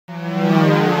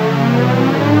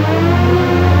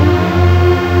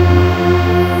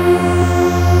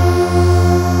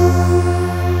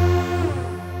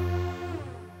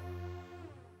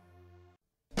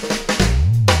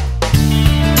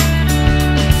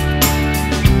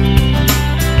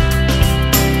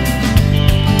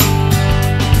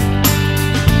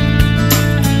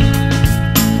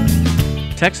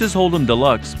Texas Hold'em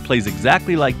Deluxe plays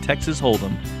exactly like Texas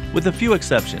Hold'em with a few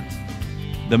exceptions.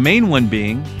 The main one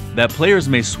being that players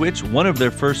may switch one of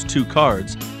their first two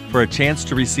cards for a chance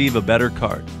to receive a better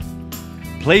card.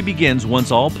 Play begins once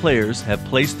all players have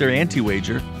placed their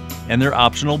ante-wager and their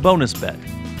optional bonus bet.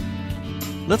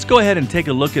 Let's go ahead and take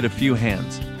a look at a few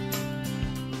hands.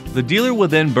 The dealer will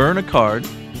then burn a card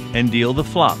and deal the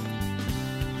flop.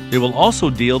 They will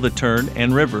also deal the turn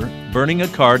and river, burning a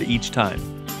card each time.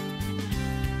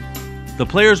 The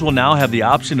players will now have the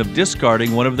option of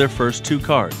discarding one of their first two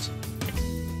cards.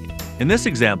 In this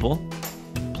example,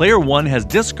 player 1 has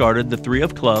discarded the 3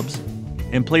 of clubs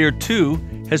and player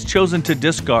 2 has chosen to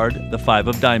discard the 5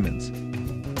 of diamonds.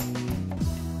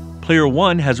 Player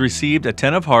 1 has received a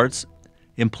 10 of hearts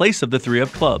in place of the 3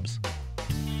 of clubs.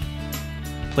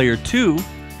 Player 2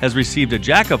 has received a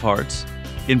jack of hearts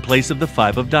in place of the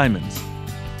 5 of diamonds.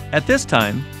 At this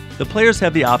time, the players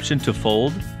have the option to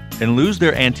fold and lose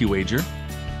their ante-wager,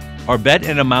 or bet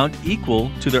an amount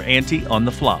equal to their ante on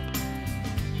the flop.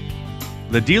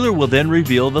 The dealer will then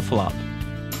reveal the flop.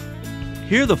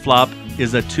 Here the flop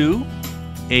is a 2,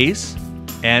 ace,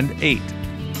 and 8.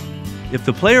 If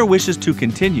the player wishes to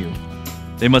continue,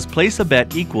 they must place a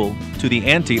bet equal to the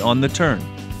ante on the turn.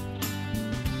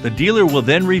 The dealer will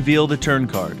then reveal the turn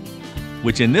card,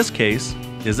 which in this case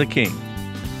is a king.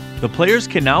 The players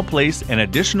can now place an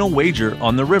additional wager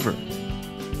on the river,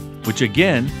 which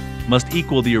again must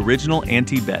equal the original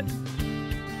ante bet.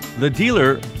 The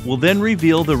dealer will then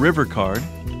reveal the river card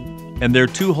and their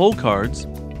 2 hole cards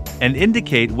and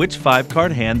indicate which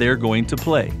 5-card hand they are going to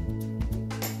play.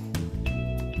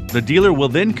 The dealer will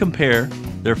then compare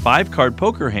their 5-card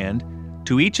poker hand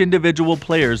to each individual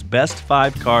player's best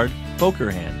 5-card poker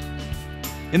hand.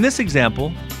 In this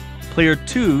example, player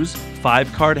 2's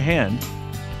 5-card hand,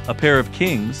 a pair of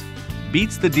kings,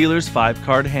 beats the dealer's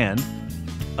 5-card hand,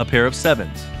 a pair of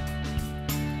 7s.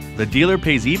 The dealer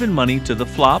pays even money to the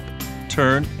flop,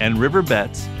 turn, and river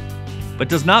bets, but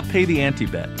does not pay the ante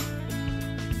bet.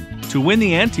 To win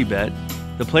the ante bet,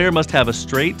 the player must have a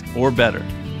straight or better.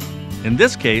 In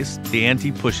this case, the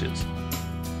ante pushes.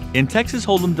 In Texas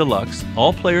Hold'em Deluxe,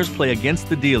 all players play against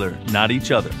the dealer, not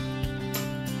each other.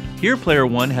 Here player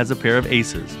 1 has a pair of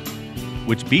aces,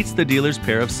 which beats the dealer's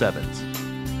pair of 7s.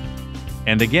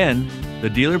 And again, the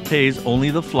dealer pays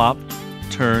only the flop,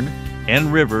 turn,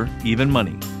 and river even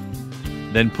money,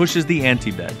 then pushes the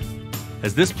ante bet,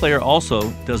 as this player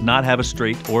also does not have a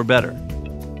straight or better.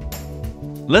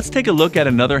 Let's take a look at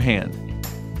another hand.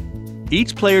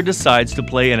 Each player decides to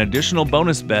play an additional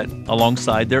bonus bet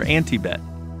alongside their ante bet.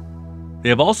 They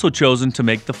have also chosen to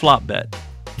make the flop bet,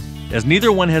 as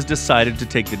neither one has decided to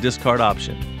take the discard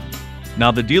option.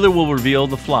 Now the dealer will reveal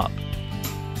the flop.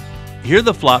 Here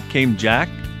the flop came Jack,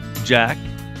 Jack,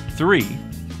 3,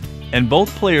 and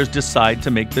both players decide to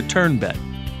make the turn bet.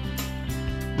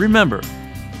 Remember,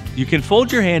 you can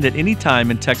fold your hand at any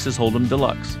time in Texas Hold'em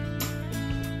Deluxe.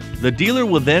 The dealer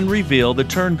will then reveal the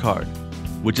turn card,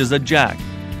 which is a jack,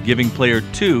 giving player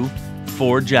 2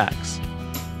 4 jacks.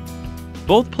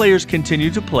 Both players continue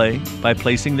to play by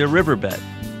placing their river bet.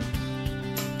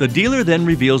 The dealer then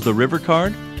reveals the river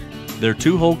card, their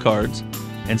 2 hole cards,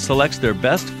 and selects their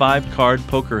best 5-card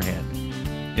poker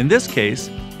hand. In this case,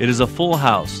 it is a full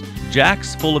house,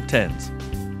 jacks full of 10s.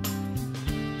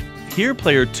 Here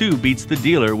player 2 beats the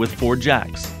dealer with 4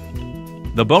 jacks.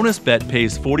 The bonus bet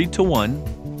pays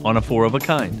 40-1 on a 4 of a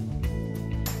kind.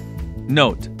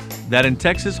 Note that in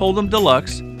Texas Hold'em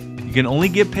Deluxe, you can only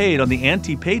get paid on the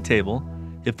ante pay table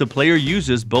if the player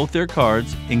uses both their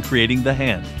cards in creating the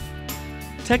hand.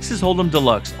 Texas Hold'em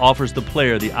Deluxe offers the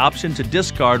player the option to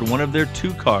discard one of their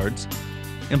 2 cards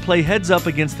and play heads up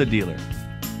against the dealer,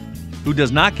 who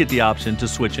does not get the option to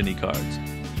switch any cards,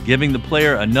 giving the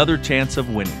player another chance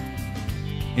of winning.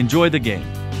 Enjoy the game.